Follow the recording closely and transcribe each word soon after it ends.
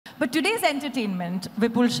But today's entertainment,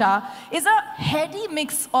 Vipul Shah, is a heady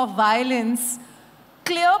mix of violence,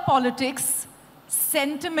 clear politics,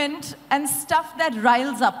 sentiment, and stuff that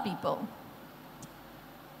riles up people.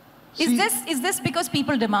 Is this because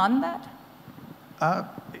people demand that?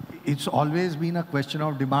 It's always been a question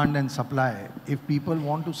of demand and supply. If people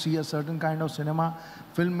want to see a certain kind of cinema,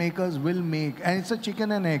 filmmakers will make, and it's a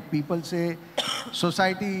chicken and egg. People say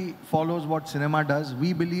society follows what cinema does.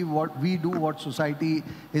 We believe we do what society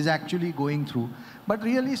is actually going through. But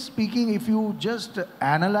really speaking, if you just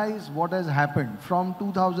analyze what has happened from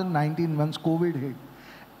 2019 once COVID hit,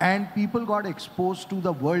 and people got exposed to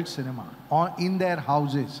the world cinema in their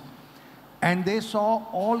houses, and they saw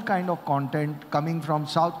all kind of content coming from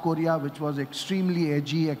South Korea, which was extremely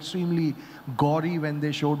edgy, extremely gory when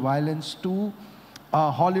they showed violence, to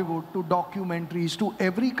Hollywood, to documentaries, to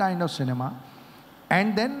every kind of cinema.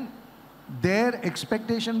 And then their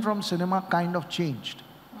expectation from cinema kind of changed.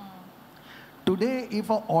 Today, if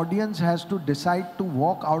an audience has to decide to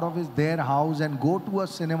walk out of their house and go to a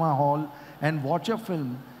cinema hall and watch a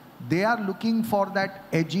film, they are looking for that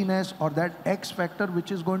edginess or that X factor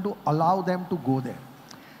which is going to allow them to go there.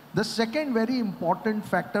 The second very important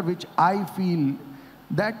factor which I feel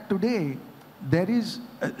that today there is,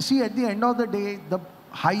 see, at the end of the day, the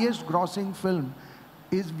highest grossing film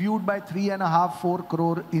is viewed by 3.5–4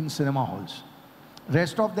 crore in cinema halls.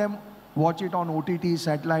 Rest of them watch it on OTT,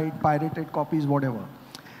 satellite, pirated copies, whatever.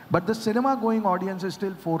 But the cinema going audience is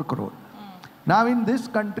still 4 crore. Now in this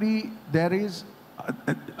country, there is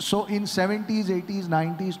so in 70s, 80s,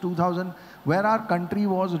 90s, 2000, where our country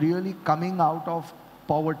was really coming out of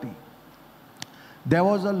poverty, there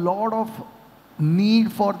was a lot of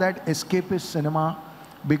need for that escapist cinema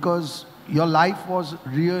because your life was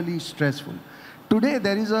really stressful. Today,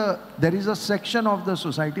 there is a section of the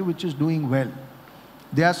society which is doing well.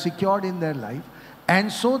 They are secured in their life,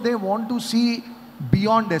 and so they want to see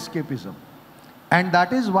beyond escapism. And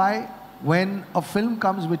that is why when a film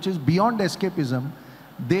comes which is beyond escapism,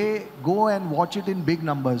 they go and watch it in big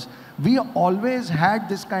numbers. We always had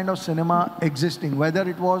this kind of cinema existing, whether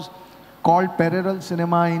it was called parallel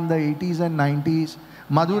cinema in the 80s and 90s.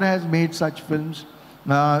 Madhur has made such films.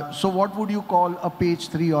 So what would you call a Page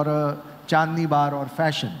 3 or a Chandni Bar or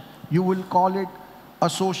Fashion? You will call it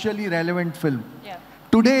a socially relevant film. Yeah.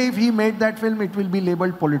 Today, if he made that film, it will be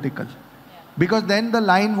labeled political. Because then the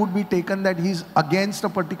line would be taken that he's against a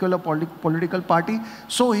particular political party,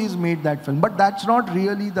 so he's made that film. But that's not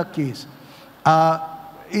really the case.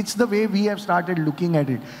 It's the way we have started looking at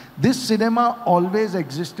it. This cinema always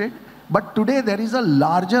existed, but today there is a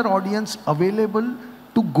larger audience available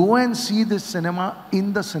to go and see this cinema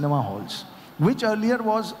in the cinema halls, which earlier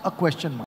was a question mark.